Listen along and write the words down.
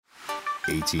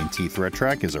AT&T Threat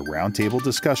Track is a roundtable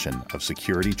discussion of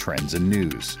security trends and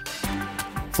news.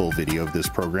 Full video of this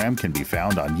program can be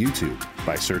found on YouTube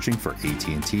by searching for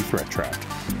AT&T Threat Track.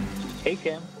 Hey,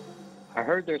 Kim. I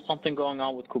heard there's something going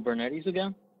on with Kubernetes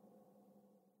again.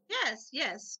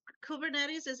 Yes.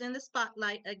 Kubernetes is in the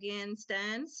spotlight again,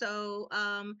 Stan. So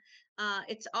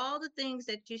it's all the things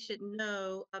that you should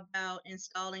know about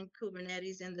installing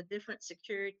Kubernetes and the different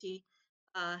security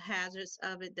hazards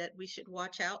of it that we should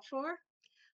watch out for.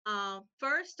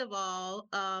 First of all,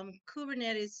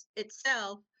 Kubernetes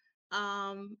itself,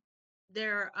 um,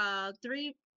 there are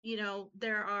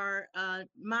there are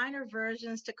minor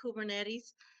versions to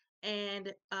Kubernetes,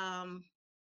 and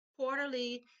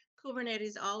quarterly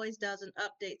Kubernetes always does an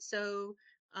update. So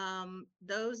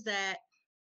those that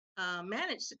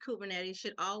manage the Kubernetes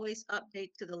should always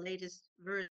update to the latest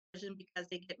version because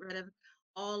they get rid of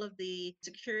all of the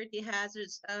security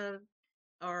hazards of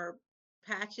or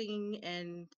patching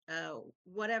and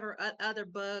whatever other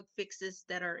bug fixes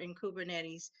that are in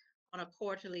Kubernetes on a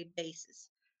quarterly basis.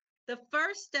 The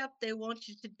first step they want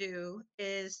you to do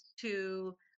is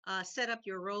to set up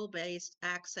your role-based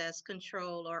access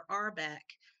control or RBAC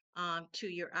to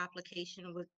your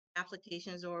application with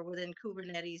applications or within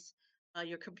Kubernetes,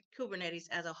 your Kubernetes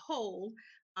as a whole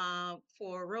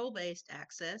for role-based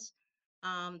access.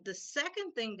 The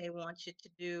second thing they want you to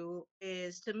do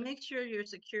is to make sure your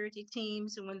security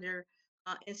teams, when they're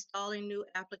installing new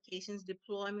applications,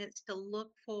 deployments, to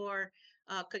look for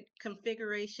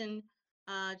configuration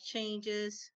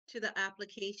changes to the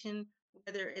application,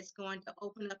 whether it's going to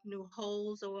open up new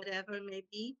holes or whatever it may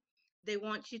be. They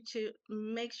want you to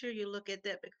make sure you look at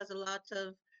that because a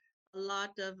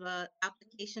lot of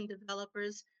application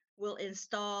developers will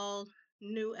install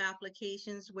new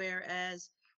applications,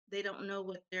 whereas they don't know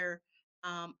what they're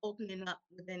opening up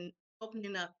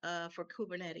for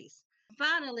Kubernetes.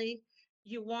 Finally,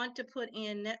 you want to put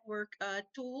in network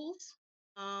tools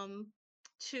um,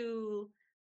 to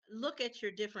look at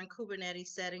your different Kubernetes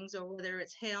settings, or whether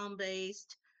it's Helm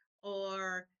based,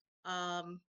 or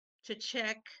um, to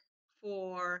check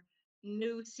for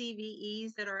new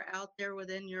CVEs that are out there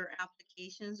within your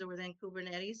applications or within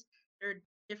Kubernetes. There are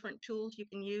different tools you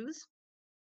can use.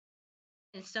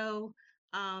 And so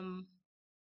um,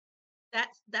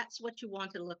 that's what you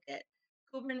want to look at.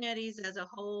 Kubernetes as a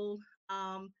whole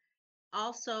um,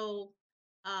 also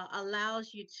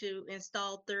allows you to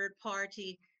install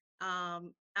third-party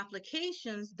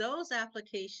applications. Those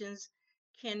applications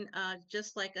can,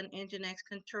 just like an Nginx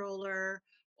controller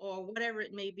or whatever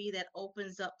it may be that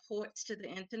opens up ports to the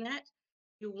internet,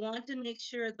 you want to make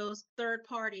sure those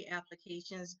third-party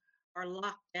applications are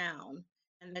locked down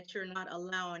and that you're not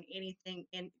allowing anything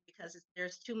in because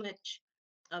there's too much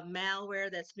of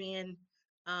malware that's being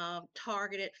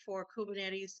targeted for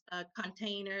Kubernetes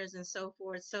containers and so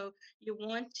forth. So you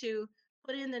want to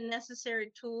put in the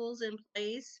necessary tools in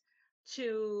place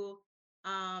to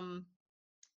um,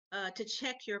 to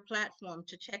check your platform,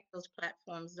 to check those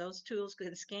platforms. Those tools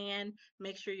can scan,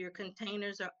 make sure your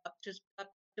containers are up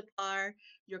to par,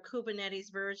 your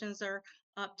Kubernetes versions are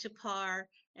up to par,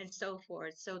 and so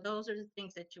forth. So those are the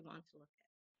things that you want to look at.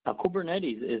 Now,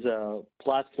 Kubernetes is a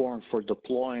platform for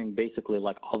deploying basically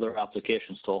like other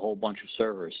applications to a whole bunch of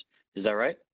servers. Is that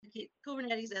right?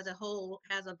 Kubernetes as a whole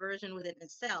has a version within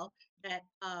itself that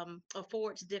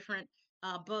affords different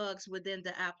bugs within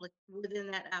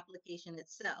that application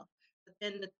itself. But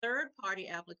then the third-party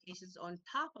applications on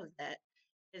top of that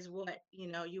is what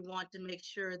you want to make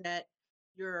sure that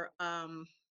you're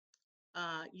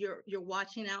you're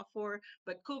watching out for.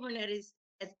 But Kubernetes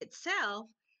itself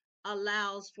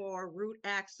allows for root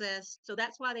access. So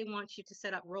that's why they want you to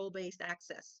set up role-based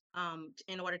access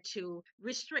in order to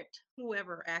restrict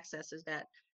whoever accesses that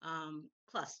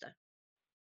cluster.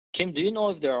 Kim, do you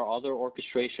know if there are other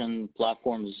orchestration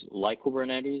platforms like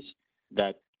Kubernetes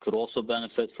that could also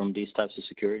benefit from these types of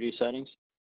security settings?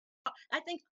 I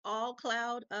think all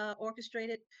cloud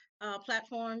orchestrated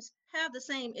platforms have the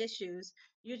same issues.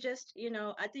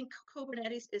 I think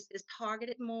Kubernetes is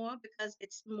targeted more because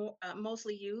it's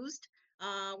mostly used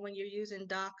when you're using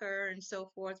Docker and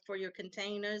so forth for your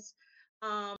containers.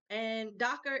 And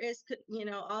Docker is,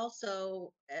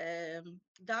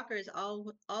 Docker is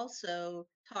also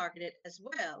targeted as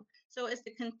well. So it's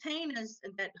the containers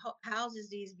that houses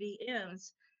these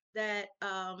VMs that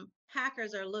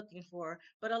hackers are looking for.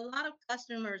 But a lot of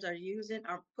customers are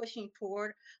pushing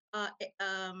toward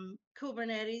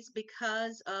Kubernetes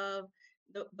because of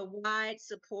the wide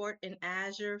support in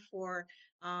Azure for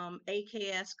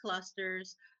AKS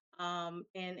clusters and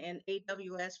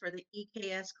AWS for the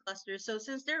EKS clusters. So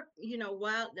since they're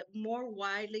more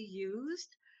widely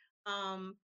used,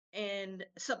 um, and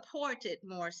supported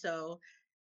more so.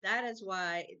 That is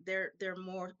why they're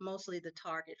more mostly the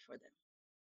target for them.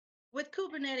 With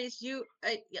Kubernetes,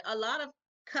 a lot of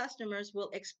customers will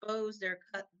expose their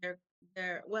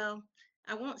well,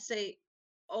 I won't say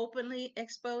openly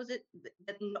expose it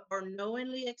or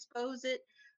knowingly expose it,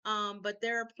 but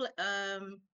there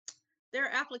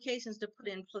are applications to put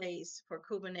in place for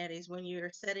Kubernetes when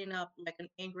you're setting up like an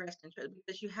ingress control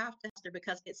because you have to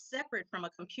because it's separate from a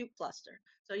compute cluster.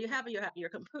 So you have your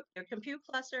compute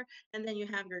cluster, and then you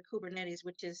have your Kubernetes,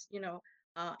 which is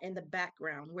in the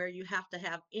background where you have to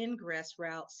have ingress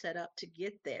routes set up to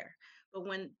get there. But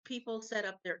when people set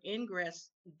up their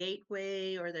ingress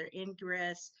gateway or their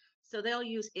ingress, so they'll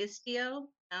use Istio.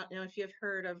 I don't know if you've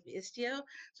heard of Istio.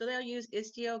 So they'll use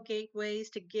Istio gateways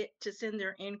to send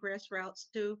their ingress routes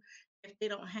to if they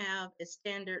don't have a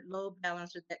standard load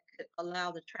balancer that could allow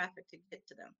the traffic to get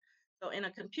to them. So in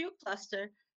a compute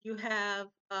cluster, you have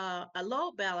a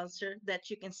load balancer that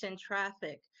you can send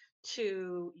traffic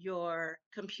to your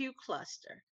compute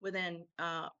cluster within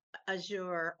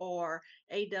Azure or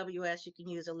AWS. You can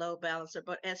use a load balancer,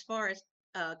 but as far as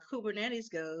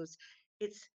Kubernetes goes,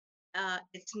 it's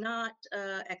it's not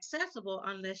accessible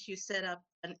unless you set up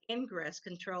an ingress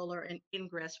controller and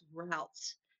ingress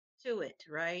routes to it,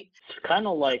 right? It's kind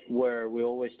of like where we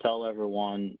always tell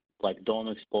everyone, like, don't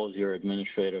expose your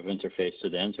administrative interface to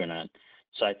the internet.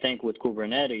 So I think with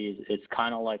Kubernetes, it's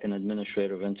kind of like an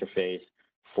administrative interface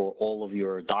for all of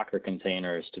your Docker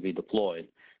containers to be deployed.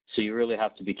 So you really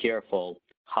have to be careful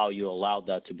how you allow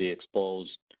that to be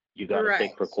exposed. You got to Right.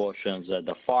 take precautions at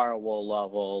the firewall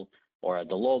level or at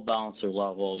the load balancer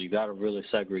level. You got to really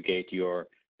segregate your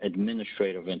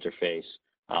administrative interface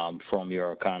from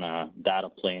your kind of data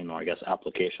plane, or I guess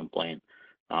application plane.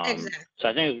 Exactly. So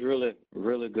I think it's really,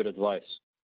 really good advice.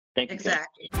 Thank you, Kim.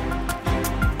 Exactly.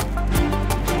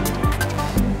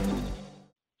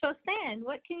 So Stan,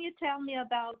 what can you tell me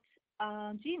about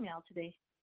Gmail today?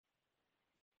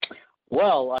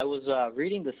 Well, I was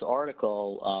reading this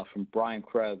article from Brian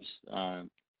Krebs.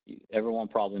 Everyone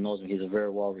probably knows him. He's a very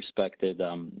well-respected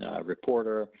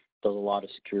reporter, does a lot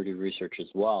of security research as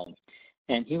well.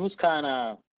 And he was kind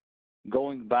of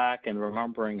going back and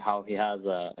remembering how he has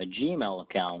a Gmail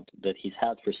account that he's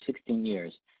had for 16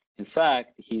 years. In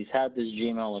fact, he's had this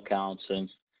Gmail account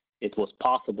since it was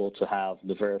possible to have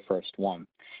the very first one.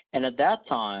 And at that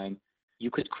time, you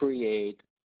could create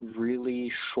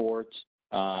really short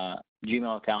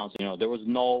Gmail accounts. You know, there was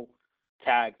no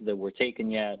tags that were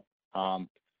taken yet.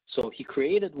 So he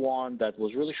created one that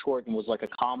was really short and was like a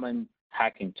common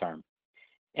hacking term.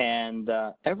 And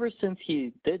ever since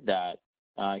he did that,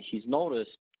 he's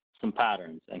noticed some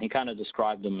patterns, and he kind of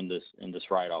described them in this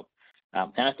write-up.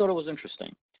 And I thought it was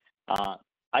interesting.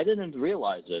 I didn't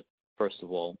realize it, first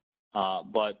of all,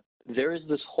 but there is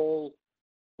this whole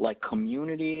like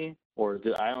community, or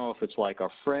I don't know if it's like a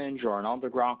fringe or an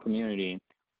underground community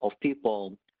of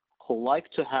people who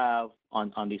like to have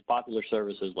on these popular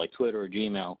services like Twitter or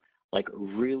Gmail, like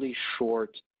really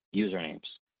short usernames.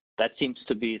 That seems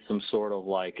to be some sort of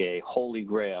like a holy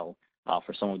grail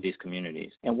for some of these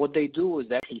communities. And what they do is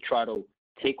they actually try to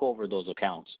take over those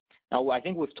accounts. Now, I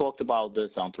think we've talked about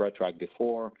this on ThreatTrack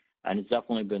before, and it's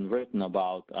definitely been written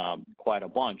about quite a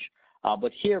bunch.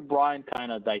 But here, Brian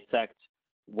kind of dissects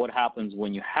what happens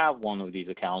when you have one of these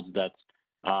accounts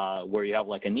that's where you have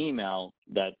like an email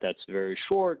that's very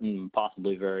short and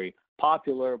possibly very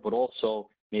popular, but also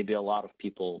maybe a lot of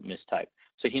people mistype.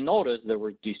 So he noticed there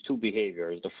were these two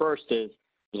behaviors. The first is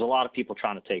there's a lot of people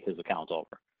trying to take his account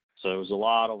over. So there was a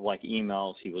lot of like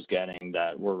emails he was getting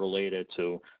that were related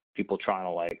to people trying to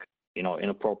like, you know,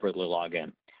 inappropriately log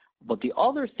in. But the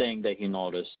other thing that he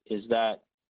noticed is that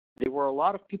there were a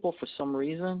lot of people for some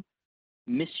reason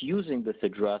misusing this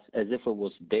address as if it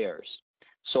was theirs.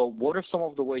 So what are some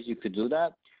of the ways you could do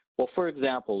that? Well, for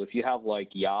example, if you have like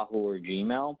Yahoo or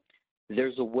Gmail,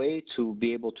 there's a way to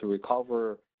be able to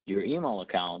recover your email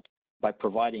account by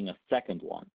providing a second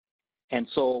one. And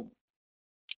so,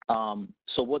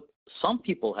 so what some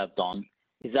people have done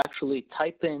is actually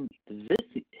type in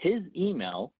his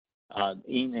email,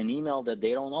 in an email that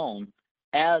they don't own,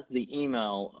 as the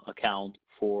email account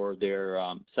for their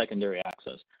secondary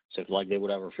access. So if like they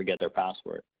would ever forget their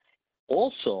password.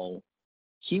 Also,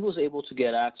 he was able to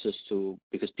get access to,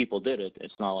 because people did it,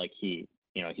 it's not like he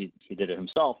did it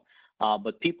himself,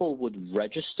 but people would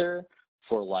register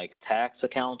for like tax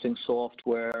accounting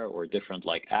software or different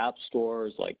like app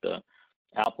stores like the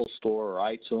Apple Store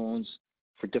or iTunes,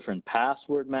 for different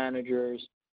password managers,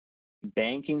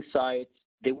 banking sites.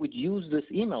 They would use this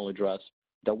email address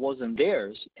that wasn't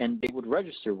theirs, and they would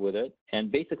register with it,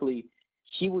 and basically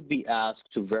he would be asked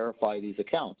to verify these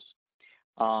accounts.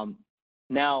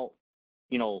 Now,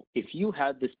 if you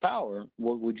had this power,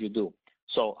 what would you do?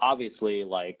 So obviously,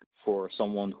 like for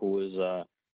someone who is a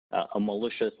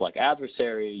malicious like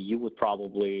adversary, you would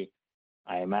probably,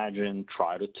 I imagine,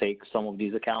 try to take some of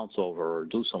these accounts over or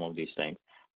do some of these things.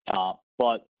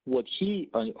 But what he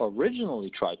originally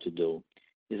tried to do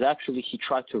is actually he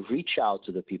tried to reach out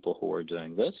to the people who were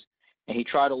doing this, and he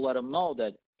tried to let them know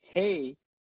that, hey,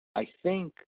 I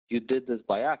think you did this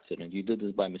by accident, you did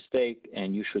this by mistake,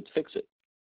 and you should fix it.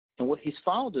 And what he's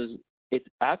found is it's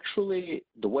actually,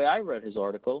 the way I read his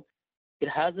article, it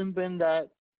hasn't been that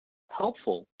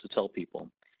helpful to tell people.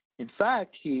 In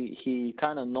fact, he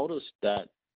kind of noticed that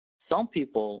some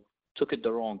people took it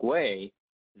the wrong way,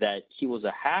 that he was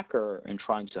a hacker and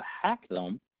trying to hack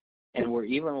them, and were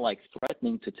even like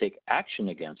threatening to take action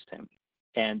against him,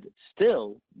 and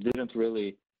still didn't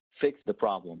really fix the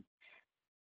problem.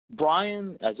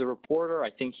 Brian, as a reporter, I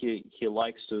think he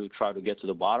likes to try to get to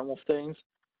the bottom of things,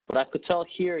 but I could tell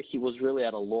here he was really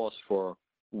at a loss for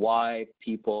why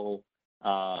people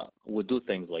would do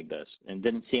things like this, and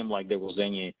didn't seem like there was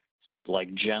any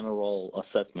like general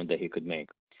assessment that he could make.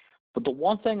 But the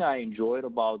one thing I enjoyed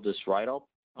about this write-up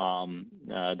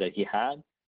that he had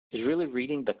is really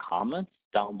reading the comments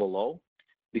down below,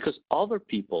 because other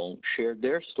people shared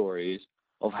their stories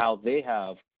of how they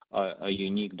have a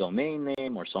unique domain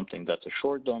name or something that's a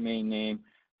short domain name,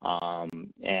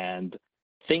 and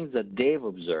things that they've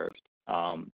observed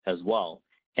as well.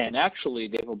 And actually,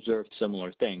 they've observed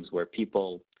similar things where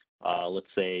people, let's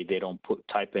say, they don't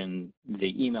type in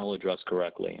the email address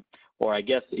correctly. Or I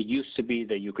guess it used to be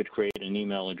that you could create an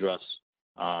email address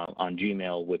on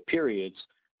Gmail with periods,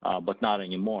 but not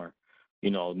anymore.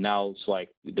 Now it's like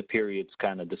the periods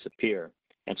kind of disappear.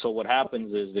 And so what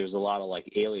happens is there's a lot of like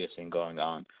aliasing going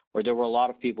on, where there were a lot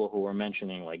of people who were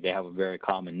mentioning like they have a very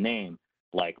common name,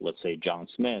 like let's say John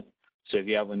Smith. So if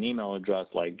you have an email address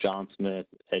like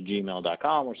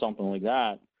johnsmith@gmail.com or something like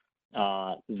that,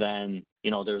 then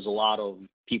there's a lot of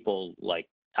people like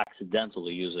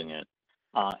accidentally using it.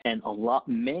 And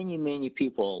many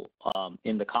people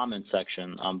in the comment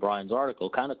section on Brian's article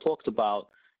kind of talked about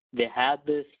they had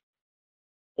this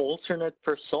alternate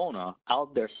persona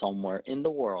out there somewhere in the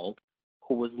world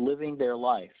who was living their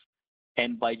life.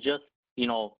 And by just,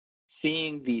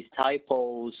 seeing these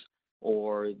typos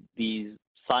or these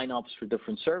signups for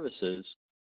different services,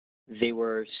 they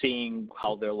were seeing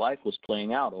how their life was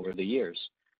playing out over the years.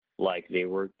 Like they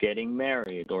were getting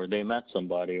married, or they met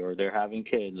somebody, or they're having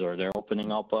kids, or they're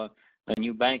opening up a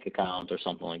new bank account or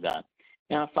something like that.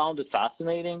 And I found it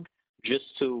fascinating just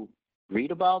to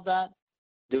read about that.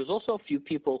 There was also a few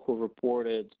people who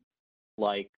reported,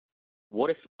 like, what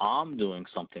if I'm doing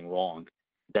something wrong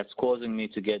that's causing me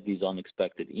to get these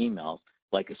unexpected emails,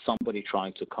 like somebody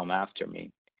trying to come after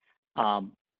me?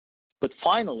 But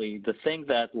finally, the thing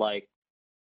that like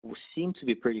seemed to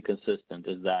be pretty consistent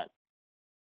is that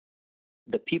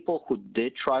the people who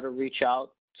did try to reach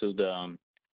out to the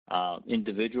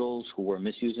individuals who were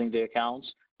misusing their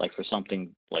accounts, like for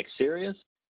something like serious,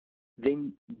 they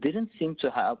didn't seem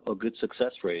to have a good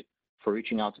success rate for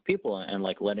reaching out to people and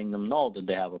like letting them know that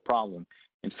they have a problem.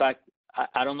 In fact,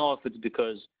 I don't know if it's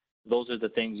because those are the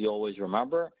things you always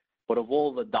remember, but of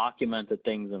all the documented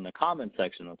things in the comment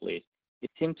section, at least,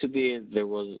 it seemed to be there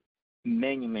was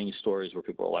many stories where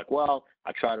people were like, well,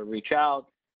 I tried to reach out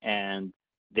and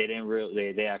they didn't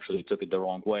really, they actually took it the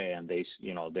wrong way, and they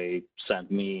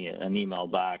sent me an email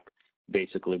back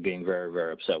basically being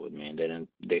very upset with me, and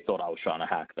they thought I was trying to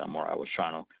hack them, or I was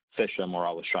trying to phish them, or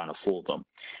I was trying to fool them.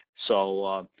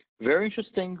 So very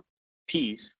interesting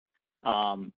piece.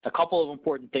 A couple of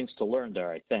important things to learn there,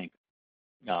 I think.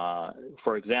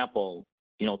 For example,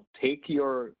 take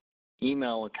your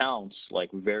email accounts like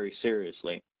very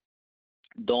seriously.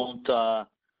 Don't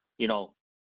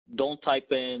don't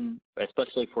type in,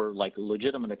 especially for like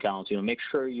legitimate accounts, make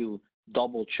sure you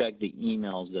double check the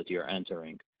emails that you're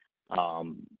entering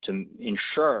to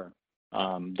ensure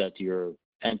that you're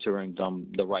entering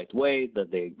them the right way,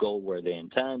 that they go where they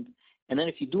intend. And then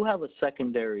if you do have a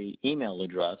secondary email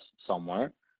address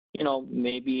somewhere,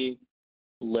 maybe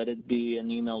let it be an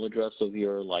email address of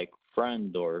your like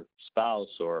friend or spouse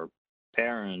or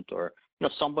parent, or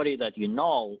somebody that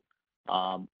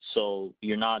so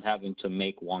you're not having to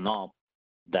make one up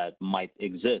that might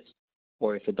exist,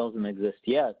 or if it doesn't exist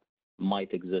yet,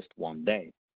 might exist one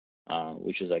day,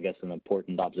 which is, I guess, an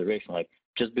important observation. Like,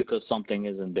 just because something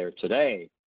isn't there today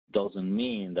doesn't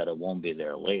mean that it won't be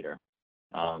there later.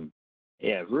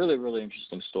 Yeah, really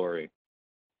interesting story.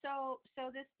 So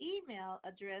this email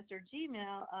address or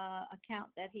Gmail account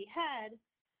that he had,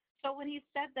 So when he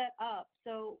set that up,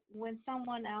 so when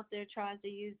someone out there tries to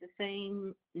use the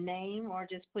same name or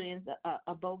just put in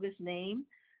a bogus name,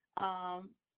 um,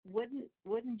 wouldn't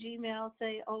Gmail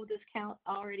say, "Oh, this account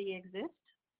already exists"?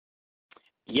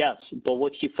 Yes, but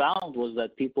what he found was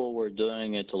that people were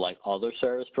doing it to like other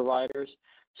service providers.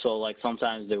 So like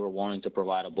sometimes they were wanting to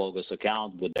provide a bogus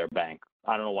account with their bank.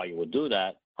 I don't know why you would do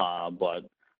that, but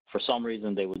for some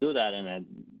reason they would do that, and then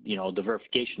the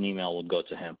verification email would go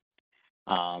to him.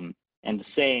 And the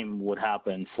same would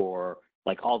happen for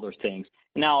like other things.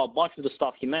 Now a bunch of the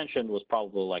stuff he mentioned was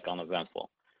probably like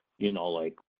uneventful,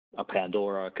 like a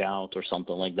Pandora account or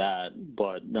something like that.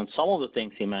 But then some of the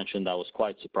things he mentioned I was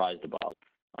quite surprised about,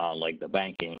 like the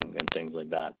banking and things like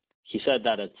that. He said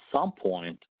that at some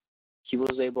point he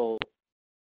was able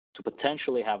to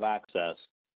potentially have access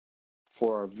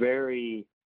for a very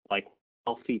like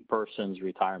wealthy person's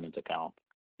retirement account,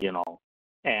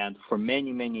 and for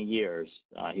many, many years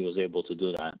he was able to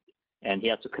do that. And he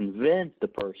had to convince the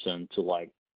person to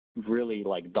like really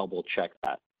like double check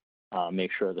that,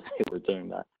 make sure that they were doing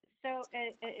that. So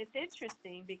it's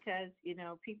interesting because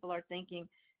people are thinking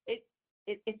it,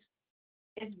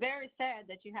 it's very sad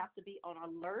that you have to be on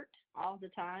alert all the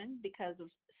time because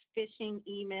of phishing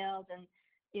emails and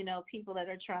people that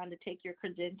are trying to take your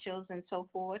credentials and so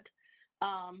forth.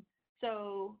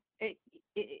 So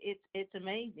it's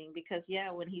amazing because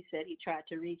when he said he tried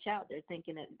to reach out, they're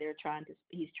thinking that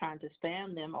he's trying to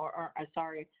spam them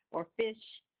or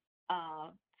fish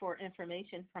for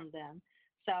information from them.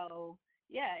 So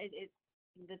it's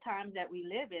the times that we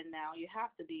live in now. You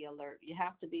have to be alert. You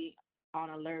have to be on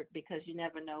alert because you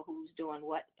never know who's doing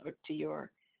what to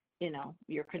your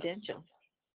credentials.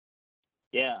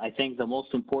 Yeah, I think the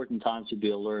most important time to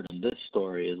be alert in this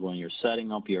story is when you're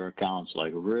setting up your accounts.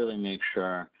 Like, really make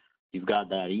sure you've got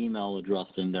that email address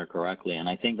in there correctly. And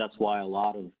I think that's why a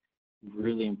lot of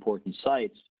really important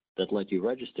sites that let you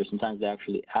register, sometimes they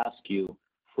actually ask you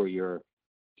for your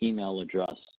email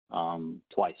address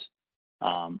twice.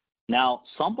 Now,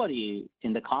 somebody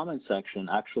in the comment section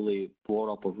actually brought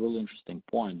up a really interesting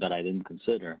point that I didn't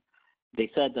consider.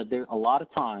 They said that a lot of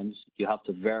times you have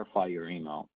to verify your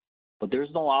email, but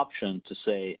there's no option to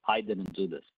say, I didn't do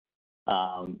this.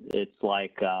 It's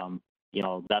like,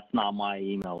 that's not my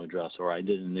email address, or I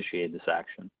didn't initiate this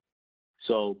action.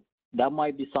 So that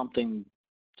might be something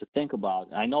to think about.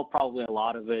 I know probably a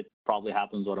lot of it probably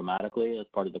happens automatically as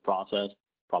part of the process.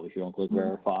 Probably if you don't click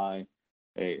verify,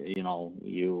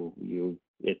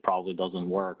 it probably doesn't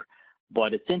work.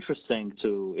 But it's interesting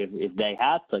if they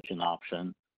had such an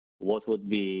option, what would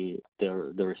be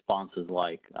the responses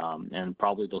like? And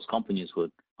probably those companies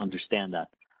would understand that.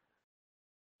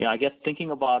 I guess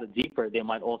thinking about it deeper, they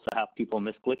might also have people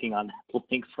misclicking on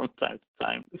links from time to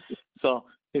time. So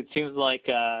it seems like,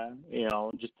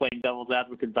 just playing devil's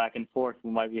advocate back and forth, we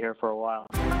might be here for a while.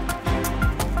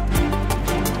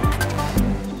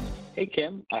 Hey,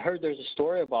 Kim, I heard there's a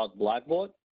story about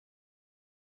Blackbaud.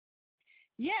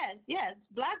 Yes.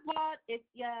 Blackbaud,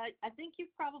 I think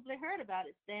you've probably heard about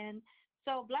it, Stan.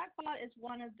 So Blackbaud is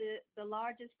one of the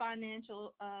largest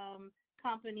financial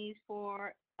companies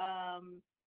for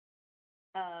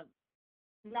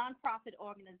nonprofit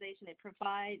organization. It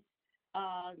provides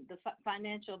the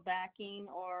financial backing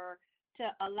or to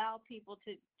allow people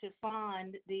to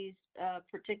fund these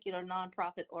particular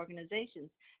nonprofit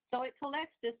organizations. So it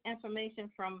collects this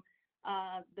information from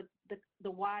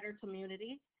the wider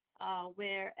community,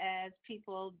 whereas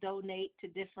people donate to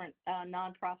different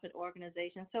nonprofit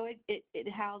organizations. So it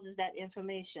houses that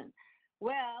information.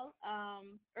 Well,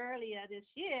 earlier this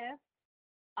year,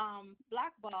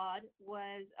 Blackbaud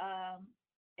was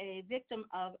a victim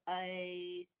of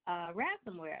a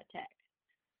ransomware attack.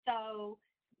 So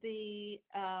the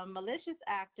malicious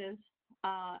actors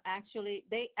actually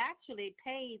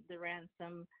paid the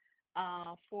ransom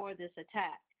for this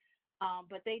attack,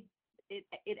 but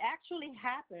it actually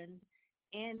happened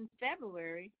in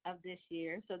February of this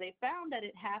year. So they found that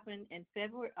it happened on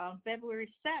February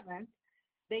 7th.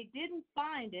 They didn't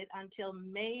find it until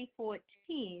May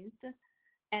 14th.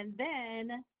 And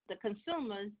then the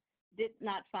consumers did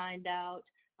not find out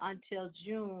until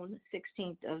June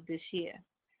 16th of this year.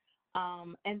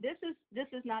 And this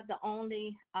is not the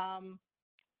only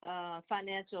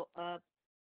financial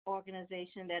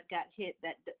organization that got hit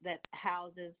that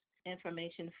houses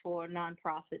information for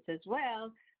nonprofits as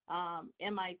well.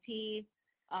 MIT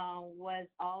was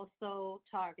also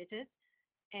targeted,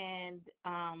 and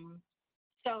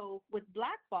so with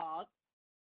Blackbaud,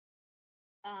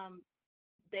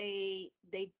 they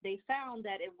found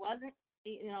that it wasn't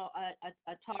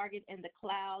a target in the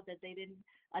cloud, that they didn't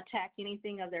attack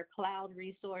anything of their cloud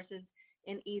resources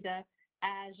in either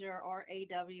Azure or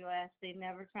AWS. They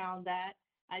never found that.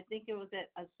 I think it was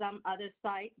at some other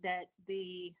site that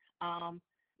the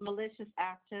malicious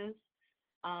actors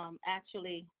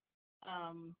actually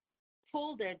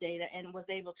pulled their data and was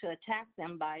able to attack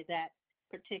them by that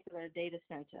particular data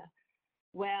center.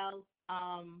 Well,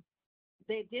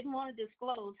 they didn't want to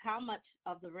disclose how much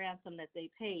of the ransom that they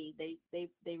paid.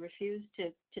 They refused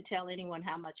to tell anyone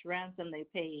how much ransom they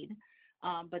paid,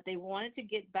 but they wanted to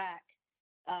get back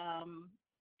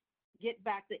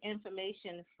the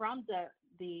information from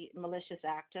the malicious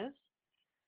actors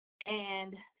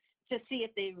and to see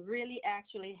if they really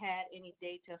actually had any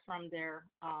data from their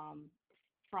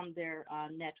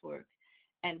network.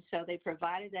 And so they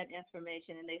provided that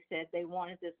information, and they said they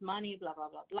wanted this money, blah, blah,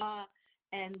 blah, blah.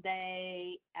 And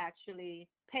they actually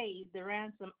paid the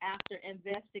ransom after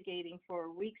investigating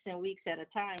for weeks and weeks at a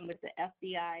time with the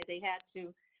FBI. They had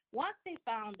to, once they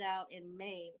found out in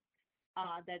May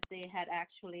that they had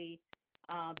actually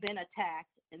been attacked,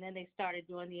 and then they started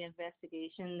doing the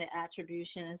investigation, the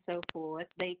attribution, and so forth,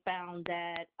 they found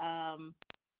that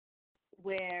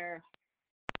where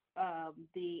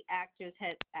the actors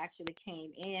had actually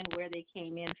came in, where they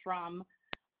came in from,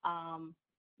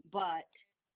 but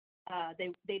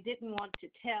they didn't want to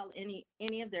tell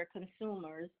any of their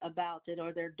consumers about it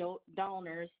or their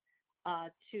donors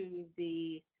to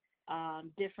the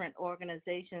different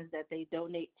organizations that they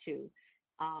donate to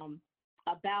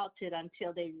about it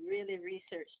until they really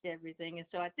researched everything. And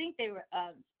so I think they were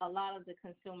a lot of the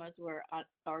consumers were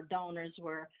or donors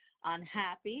were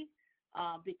unhappy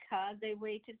because they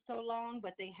waited so long,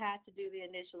 but they had to do the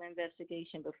initial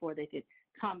investigation before they could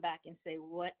come back and say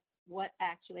what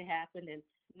actually happened, and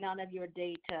none of your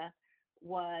data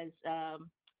was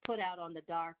put out on the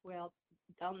dark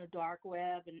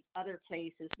web and other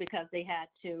places, because they had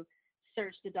to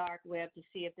search the dark web to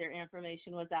see if their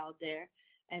information was out there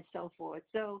and so forth.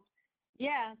 So,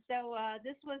 yeah,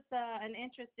 this was an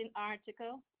interesting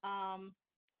article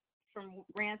from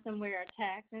ransomware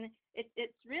attacks, and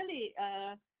it's really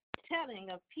telling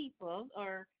of people,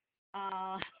 or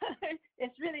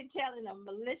it's really telling of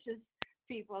malicious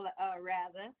people,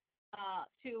 rather,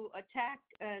 to attack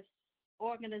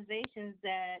organizations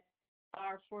that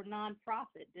are for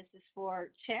nonprofit. This is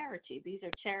for charity. These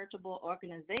are charitable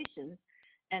organizations,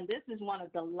 and this is one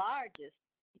of the largest,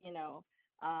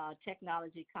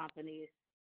 technology companies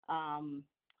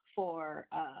for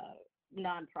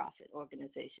nonprofit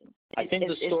organizations. I think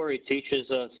the story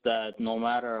teaches us that no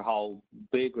matter how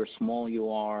big or small you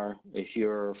are, if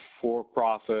you're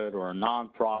for-profit or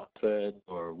nonprofit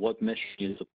or what mission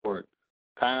you support,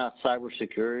 kind of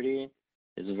cybersecurity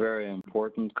is a very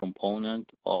important component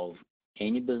of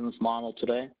any business model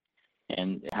today,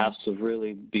 and it has to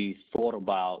really be thought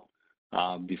about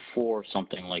before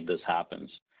something like this happens.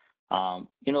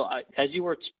 As you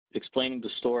were explaining the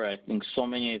story, I think so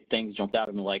many things jumped out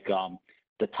at me, like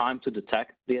the time to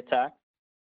detect the attack,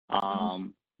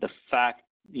 the fact,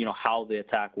 how the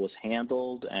attack was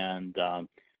handled, and,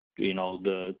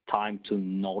 the time to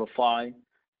notify.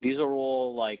 These are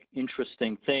all like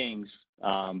interesting things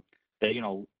that,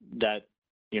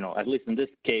 at least in this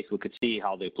case, we could see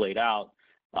how they played out.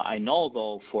 I know,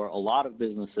 though, for a lot of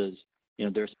businesses,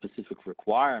 there are specific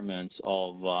requirements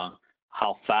of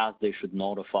how fast they should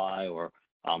notify, or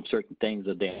certain things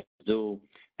that they have to do.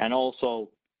 And also,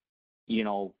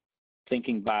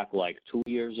 thinking back like 2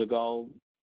 years ago,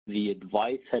 the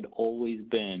advice had always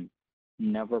been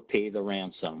never pay the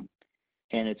ransom.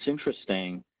 And it's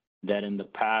interesting that in the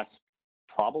past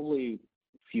probably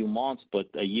few months, but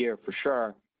a year for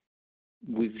sure,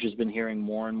 we've just been hearing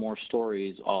more and more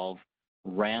stories of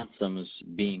ransoms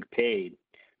being paid,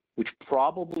 which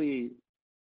probably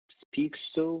speaks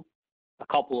to a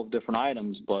couple of different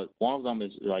items, but one of them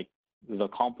is like the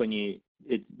company.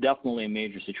 It's definitely a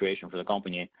major situation for the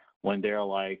company when they're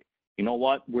like, you know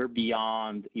what, we're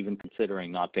beyond even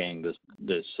considering not paying this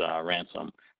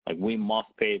ransom. Like, we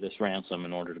must pay this ransom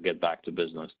in order to get back to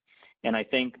business. And I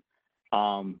think,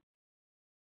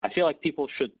 I feel like people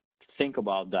should think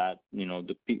about that,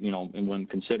 when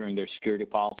considering their security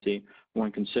policy,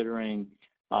 when considering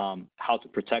how to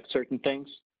protect certain things.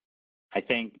 I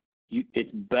think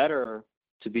it's better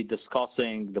to be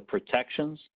discussing the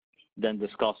protections than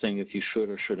discussing if you should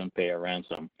or shouldn't pay a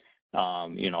ransom. Or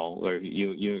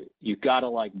you gotta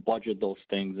like budget those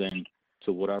things in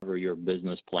to whatever your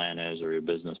business plan is or your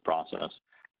business process.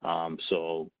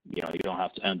 So you don't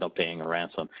have to end up paying a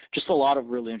ransom. Just a lot of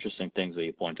really interesting things that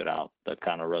you pointed out that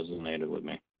kind of resonated with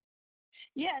me.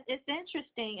 Yeah, it's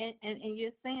interesting, and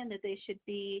you're saying that they should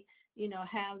be,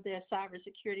 have their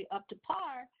cybersecurity up to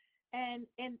par. And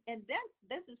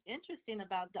this is interesting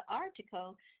about the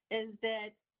article is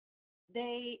that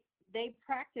they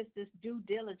practice this due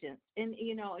diligence, and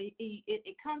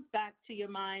it comes back to your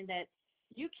mind that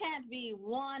you can't be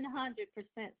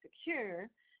 100% secure.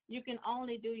 You can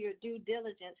only do your due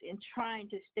diligence in trying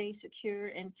to stay secure,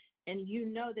 and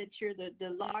that you're the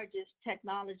largest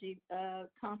technology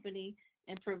company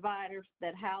and provider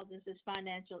that houses this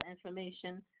financial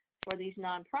information for these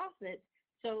nonprofits.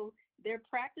 So they're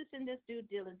practicing this due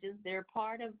diligence. They're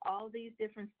part of all these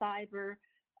different cyber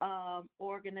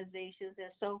organizations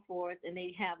and so forth, and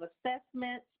they have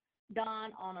assessments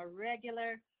done on a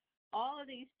regular, all of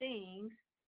these things,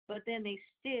 but then they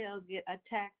still get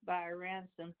attacked by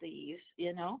ransom thieves,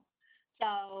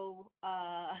 So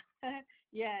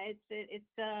yeah, it's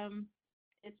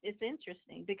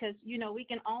interesting because we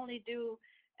can only do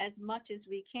as much as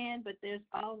we can, but there's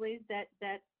always that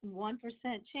 1%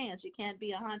 chance. You can't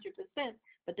be 100%,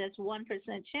 but that's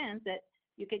 1% chance that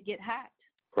you could get hacked.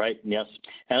 Right. Yes.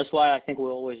 And that's why I think we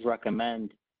always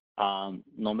recommend,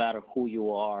 no matter who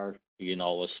you are,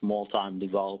 a small-time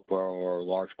developer or a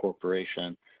large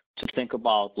corporation, to think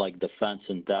about like defense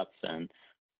in depth, and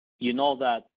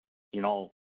that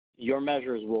your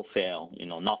measures will fail.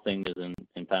 Nothing is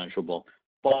impenetrable,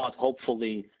 but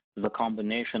hopefully the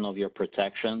combination of your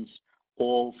protections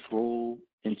all through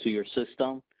into your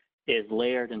system is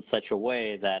layered in such a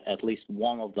way that at least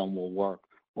one of them will work,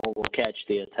 or will catch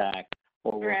the attack,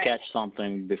 or will catch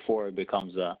something before it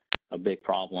becomes a big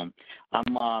problem. I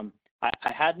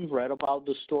hadn't read about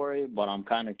the story, but I'm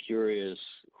kind of curious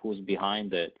who's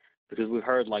behind it, because we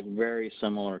heard like very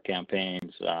similar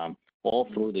campaigns all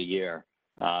through the year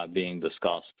being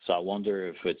discussed. So I wonder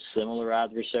if it's similar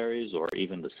adversaries or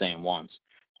even the same ones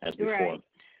as before. Right.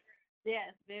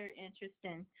 Yes, very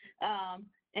interesting.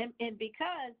 And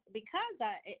because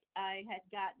I had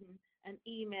gotten an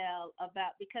email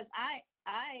about, because I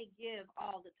give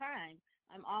all the time.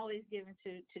 I'm always giving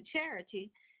to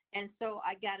charity, and so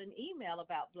I got an email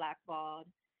about blackballed,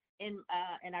 and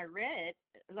I read it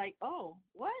like, oh,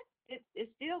 what?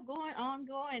 It's still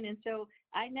ongoing, and so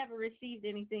I never received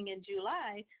anything in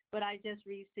July, but I just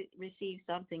received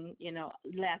something,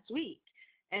 last week,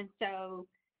 and so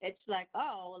it's like,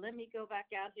 oh, well, let me go back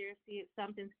out here and see if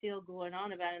something's still going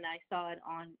on about it. And I saw it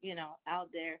on,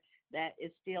 out there that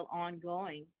is still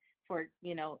ongoing for,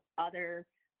 other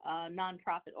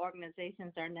nonprofit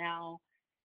organizations are now,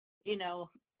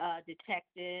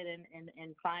 detected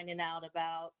and finding out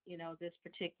about, this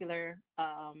particular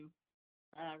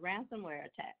ransomware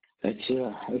attack. It's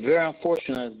very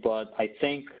unfortunate, but I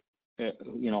think,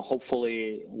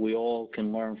 hopefully we all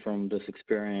can learn from this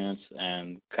experience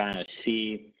and kind of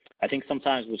see. I think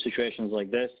sometimes with situations like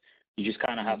this, you just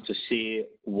kind of have to see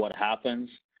what happens,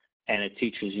 and it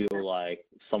teaches you like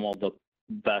some of the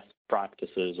best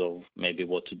practices of maybe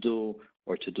what to do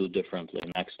or to do differently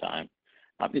next time.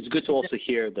 It's good to also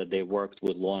hear that they worked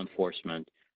with law enforcement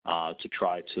to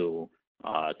try to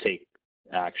take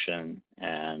action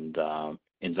and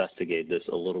investigate this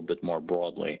a little bit more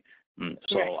broadly.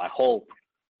 So I hope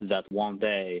that one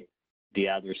day the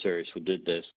adversaries who did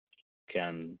this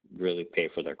can really pay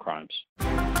for their crimes.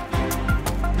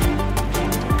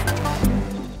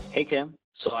 Hey, Kim.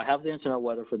 So I have the internet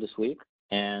weather for this week,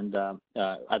 and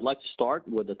I'd like to start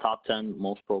with the top 10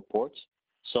 most pro ports.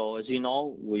 So as you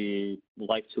know, we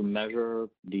like to measure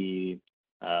the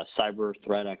cyber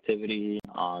threat activity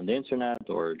on the internet,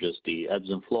 or just the ebbs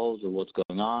and flows of what's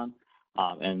going on.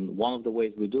 And one of the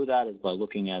ways we do that is by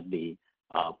looking at the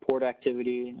port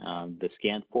activity, the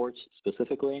scanned ports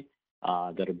specifically,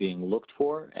 that are being looked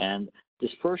for. And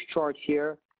this first chart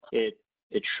here, it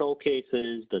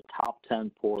showcases the top 10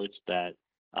 ports that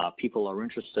people are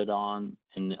interested on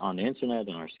the internet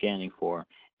and are scanning for.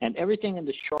 And everything in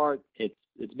this chart, it's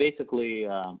basically,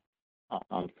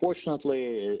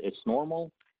 unfortunately, it's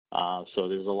normal. So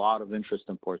there's a lot of interest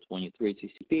in ports 1U3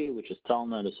 TCP, which is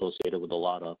Telnet, associated with a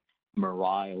lot of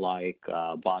Mirai-like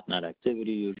botnet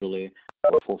activity usually,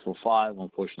 or 445,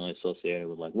 unfortunately associated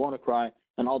with like WannaCry,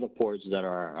 and other ports that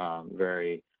are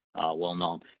very well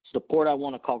known. So the port I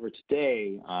want to cover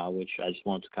today, which I just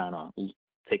want to kind of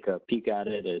take a peek at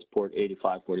it, is port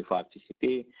 8545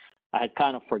 TCP. I had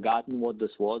kind of forgotten what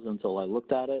this was until I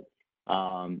looked at it,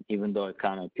 even though it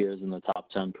kind of appears in the top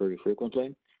 10 pretty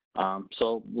frequently.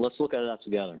 So let's look at that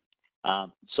together.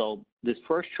 So this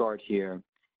first chart here,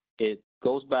 it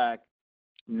goes back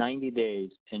 90 days,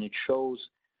 and it shows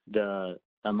the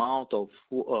amount of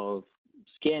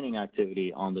scanning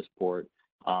activity on this port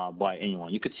by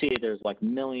anyone. You could see there's like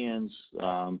millions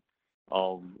of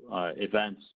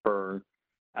events per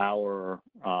hour,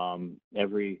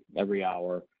 every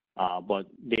hour But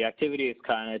the activity is it's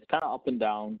kind of up and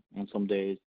down on some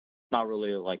days, not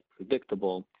really like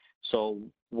predictable. So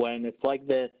when it's like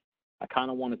this, I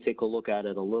kind of want to take a look at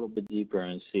it a little bit deeper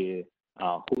and see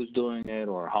who's doing it,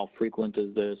 or how frequent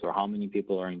is this, or how many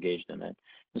people are engaged in it.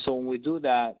 And so when we do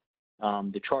that,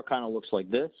 the chart kind of looks like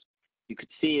this. You could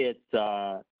see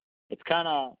it's kind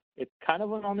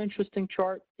of an uninteresting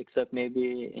chart, except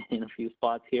maybe in a few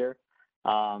spots here.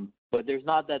 But there's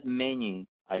not that many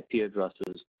IP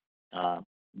addresses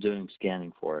doing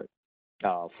scanning for it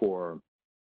for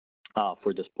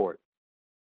this port.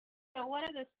 So what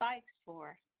are the spikes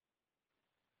for?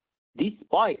 These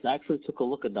spikes, I actually took a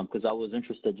look at them because I was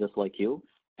interested just like you.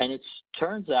 And it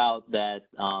turns out that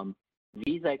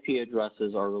these IP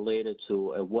addresses are related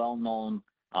to a well-known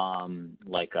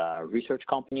like a research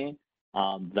company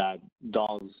that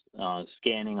does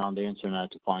scanning on the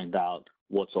internet to find out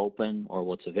what's open or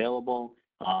what's available.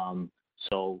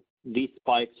 So these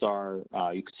spikes are,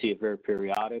 you can see it very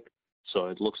periodic. So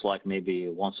it looks like maybe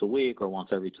once a week or once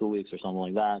every 2 weeks or something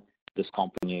like that, this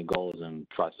company goes and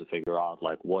tries to figure out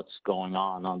like what's going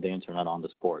on the internet on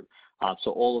this port.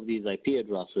 So all of these IP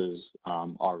addresses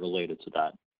are related to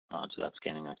that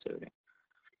scanning activity.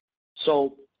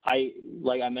 So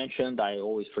like I mentioned, I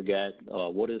always forget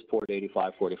what is port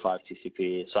 8545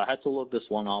 TCP. So I had to look this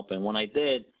one up, and when I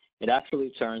did, it actually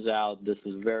turns out this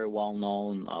is very well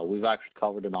known. We've actually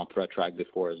covered it on Threat Track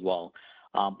before as well.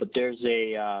 But there's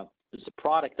a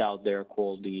product out there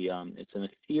called it's an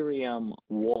Ethereum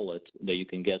wallet that you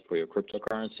can get for your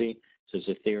cryptocurrency. So it's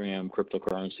Ethereum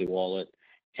cryptocurrency wallet.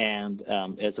 And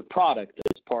as a product,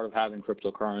 as part of having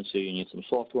cryptocurrency, you need some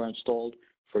software installed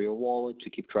for your wallet to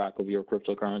keep track of your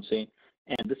cryptocurrency.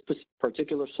 And this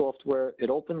particular software, it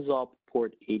opens up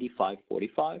port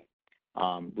 8545,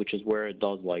 which is where it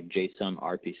does like JSON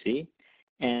RPC.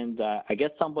 And I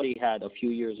guess somebody had a few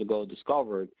years ago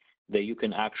discovered that you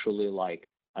can actually like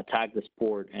attack this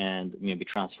port and maybe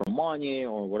transfer money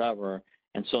or whatever.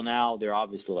 And so now they're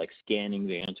obviously like scanning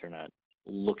the internet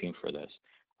looking for this.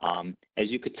 As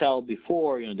you could tell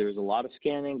before, there's a lot of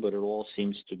scanning, but it all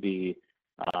seems to be,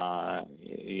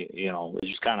 it's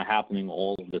just kind of happening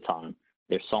all of the time.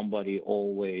 There's somebody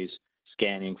always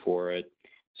scanning for it.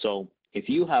 So if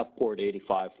you have port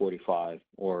 8545,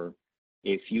 or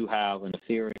if you have an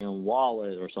Ethereum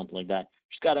wallet or something like that,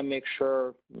 just got to make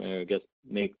sure,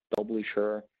 make doubly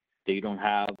sure that you don't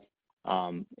have,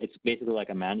 it's basically like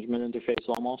a management interface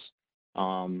almost,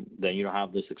 that you don't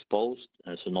have this exposed,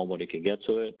 so nobody can get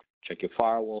to it. Check your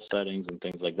firewall settings and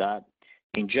things like that.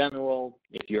 In general,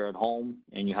 if you're at home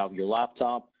and you have your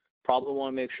laptop, probably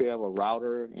want to make sure you have a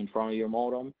router in front of your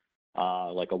modem,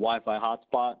 like a Wi-Fi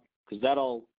hotspot, because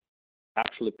that'll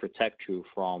actually protect you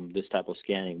from this type of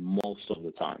scanning most of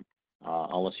the time,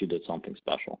 unless you did something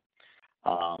special.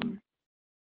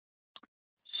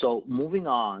 So moving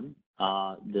on,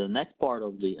 the next part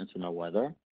of the internet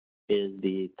weather is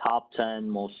the top 10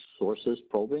 most sources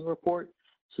probing report.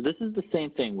 So this is the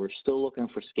same thing. We're still looking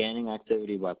for scanning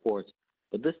activity by ports,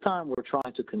 but this time we're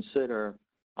trying to consider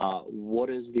what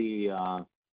are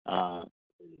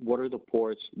the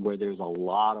ports where there's a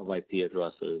lot of IP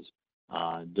addresses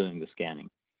doing the scanning.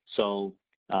 So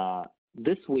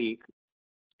this week,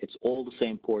 it's all the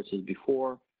same ports as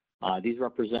before. These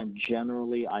represent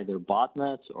generally either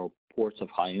botnets or ports of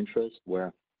high interest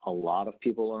where a lot of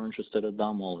people are interested in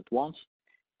them all at once.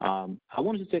 I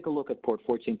wanted to take a look at port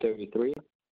 1433.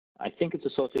 I think it's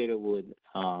associated with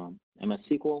MS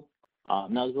SQL.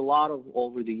 Now, there's a lot of,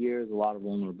 over the years, a lot of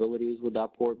vulnerabilities with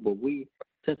that port, but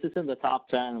since it's in the top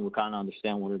 10 and we kind of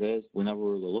understand what it is, we never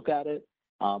really look at it.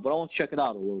 But I want to check it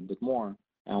out a little bit more,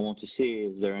 and I want to see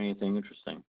if there's anything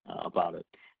interesting about it.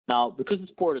 Now, because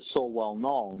this port is so well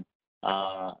known,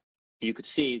 you could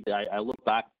see that I look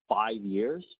back 5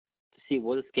 years to see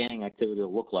what the scanning activity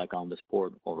will look like on this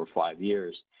port over 5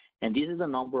 years. And these are the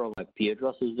number of IP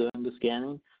addresses doing the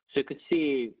scanning. So you could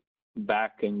see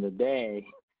back in the day,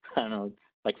 I don't know,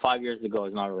 like 5 years ago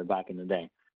is not really back in the day,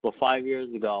 but 5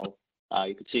 years ago,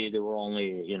 you could see there were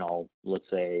only, let's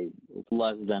say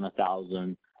less than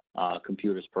 1,000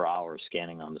 computers per hour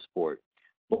scanning on this port.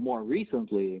 But more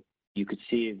recently, you could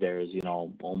see there's,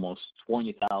 almost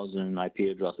 20,000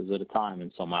 IP addresses at a time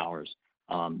in some hours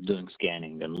doing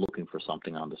scanning and looking for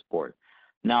something on this port.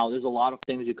 Now, there's a lot of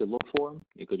things you could look for.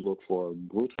 You could look for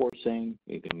brute forcing.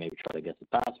 You can maybe try to guess the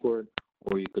password,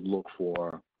 or you could look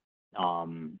for,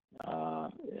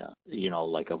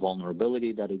 like a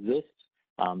vulnerability that exists.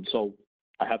 So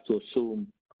I have to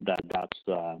assume that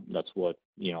that's what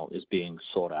is being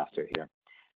sought after here.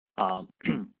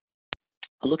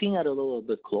 Looking at it a little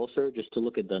bit closer, just to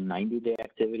look at the 90-day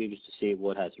activity, just to see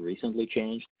what has recently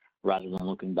changed. rather than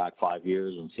looking back 5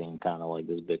 years and seeing kind of like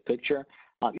this big picture.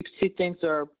 You can see things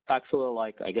are actually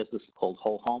like, I guess this is called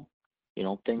ho-hum.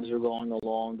 Things are going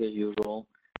along as usual.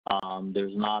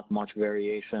 There's not much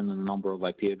variation in the number of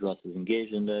IP addresses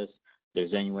engaged in this.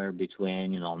 There's anywhere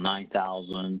between,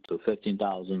 9,000 to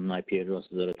 15,000 IP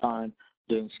addresses at a time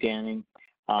doing scanning.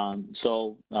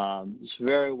 So it's a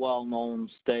very well-known,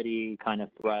 steady kind of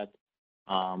threat.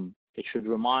 It should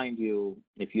remind you,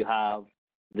 if you have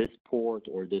this port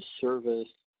or this service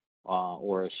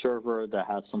or a server that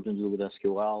has something to do with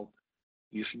SQL,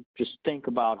 you should just think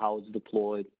about how it's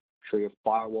deployed. Make sure your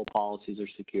firewall policies are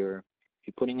secure. If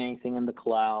you're putting anything in the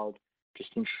cloud, just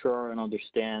ensure and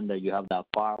understand that you have that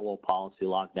firewall policy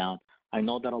locked down. I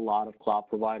know that a lot of cloud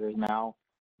providers now,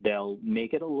 they'll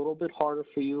make it a little bit harder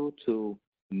for you to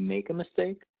make a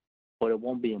mistake, but it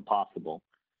won't be impossible.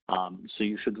 So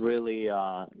you should really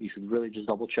just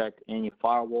double check any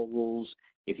firewall rules.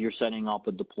 If you're setting up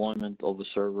a deployment of a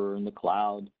server in the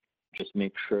cloud, just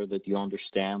make sure that you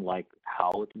understand like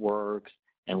how it works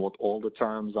and what all the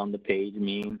terms on the page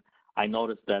mean. I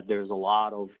noticed that there's a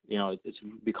lot of, it's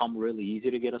become really easy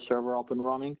to get a server up and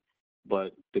running,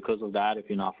 but because of that, if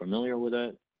you're not familiar with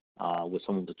it, with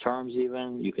some of the terms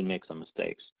even, you can make some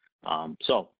mistakes.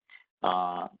 So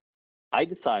I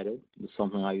decided, it's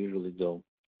something I usually do,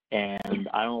 and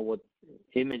I don't know what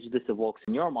image this evokes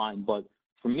in your mind, but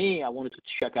for me, I wanted to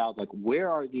check out, like, where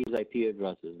are these IP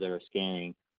addresses that are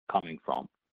scanning coming from?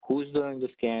 Who's doing the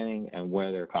scanning and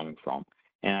where they're coming from?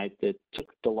 And it took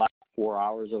the last 4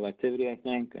 hours of activity, I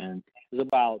think, and it was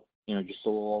about, just a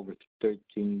little over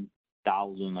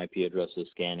 13,000 IP addresses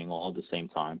scanning all at the same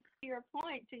time. To your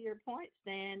point,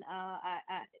 Stan,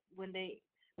 when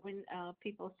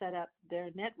people set up their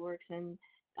networks and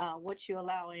what you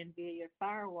allow in via your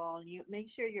firewall, you make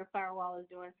sure your firewall is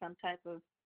doing some type of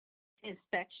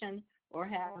inspection or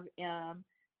have,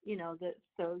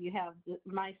 so you have the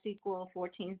MySQL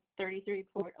 1433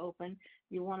 port open.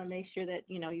 You want to make sure that,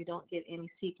 you don't get any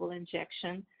SQL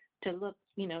injection to look,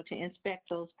 to inspect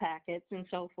those packets and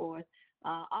so forth.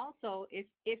 Also,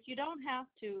 if you don't have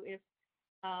to, if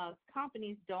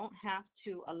companies don't have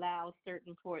to allow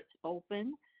certain ports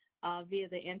open via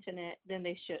the internet, then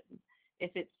they shouldn't.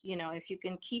 If it's, if you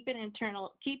can keep it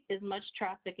internal, keep as much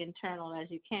traffic internal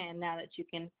as you can now that you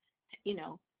can,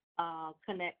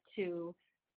 connect to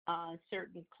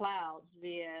certain clouds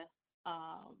via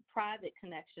private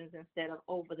connections instead of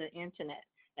over the internet.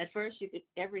 At first,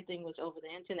 everything was over the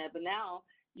internet, but now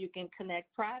you can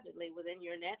connect privately within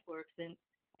your networks and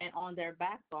on their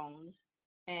backbones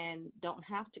and don't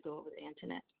have to go over the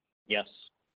internet. Yes.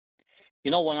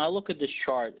 When I look at this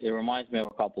chart, it reminds me of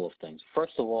a couple of things.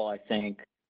 First of all, I think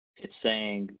it's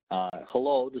saying,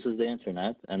 hello, this is the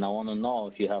internet, and I want to know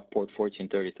if you have port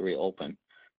 1433 open,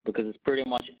 because it's pretty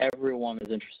much everyone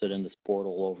is interested in this port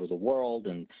all over the world,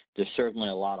 and there's certainly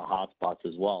a lot of hotspots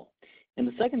as well. And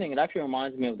the second thing, it actually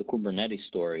reminds me of the Kubernetes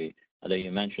story that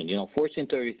you mentioned.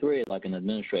 1433 is like an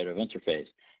administrative interface,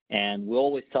 and we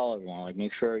always tell everyone, like,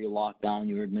 make sure you lock down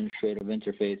your administrative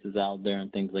interfaces out there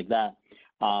and things like that.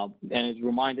 And it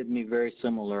reminded me very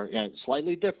similar, and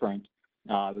slightly different,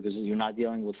 because you're not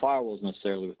dealing with firewalls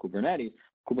necessarily with Kubernetes.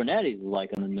 Kubernetes is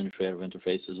like an administrative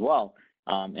interface as well,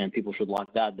 and people should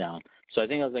lock that down. So I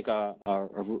think it's like a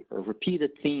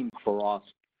repeated theme for us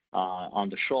on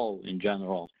the show in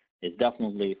general is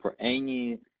definitely for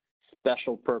any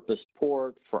special purpose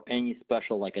port, for any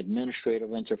special like administrative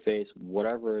interface,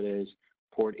 whatever it is,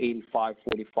 port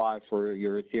 8545 for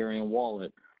your Ethereum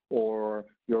wallet, or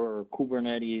your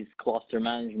Kubernetes cluster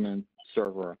management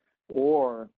server,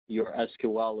 or your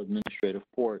SQL administrative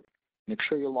port. Make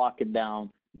sure you lock it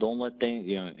down. Don't let things,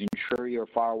 ensure your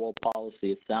firewall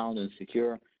policy is sound and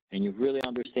secure, and you really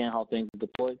understand how things are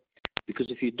deployed. Because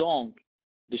if you don't,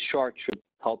 this chart should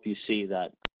help you see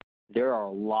that there are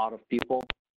a lot of people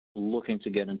looking to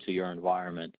get into your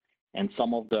environment. And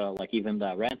some of the, like even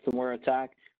that ransomware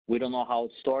attack, we don't know how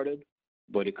it started,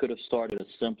 but it could have started as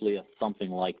simply as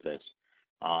something like this.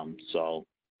 So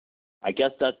I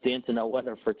guess that's the internet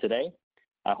weather for today.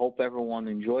 I hope everyone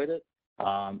enjoyed it.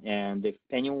 And if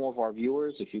any of our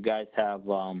viewers, if you guys have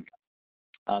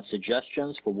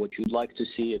suggestions for what you'd like to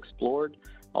see explored,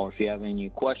 or if you have any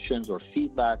questions or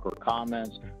feedback or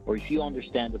comments, or if you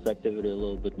understand this activity a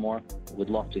little bit more, we'd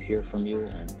love to hear from you,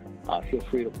 and feel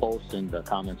free to post in the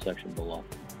comment section below.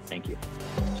 Thank you.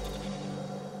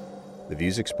 The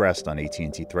views expressed on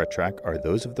AT&T Threat Track are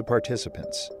those of the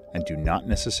participants and do not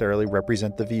necessarily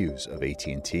represent the views of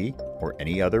AT&T or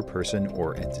any other person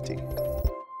or entity.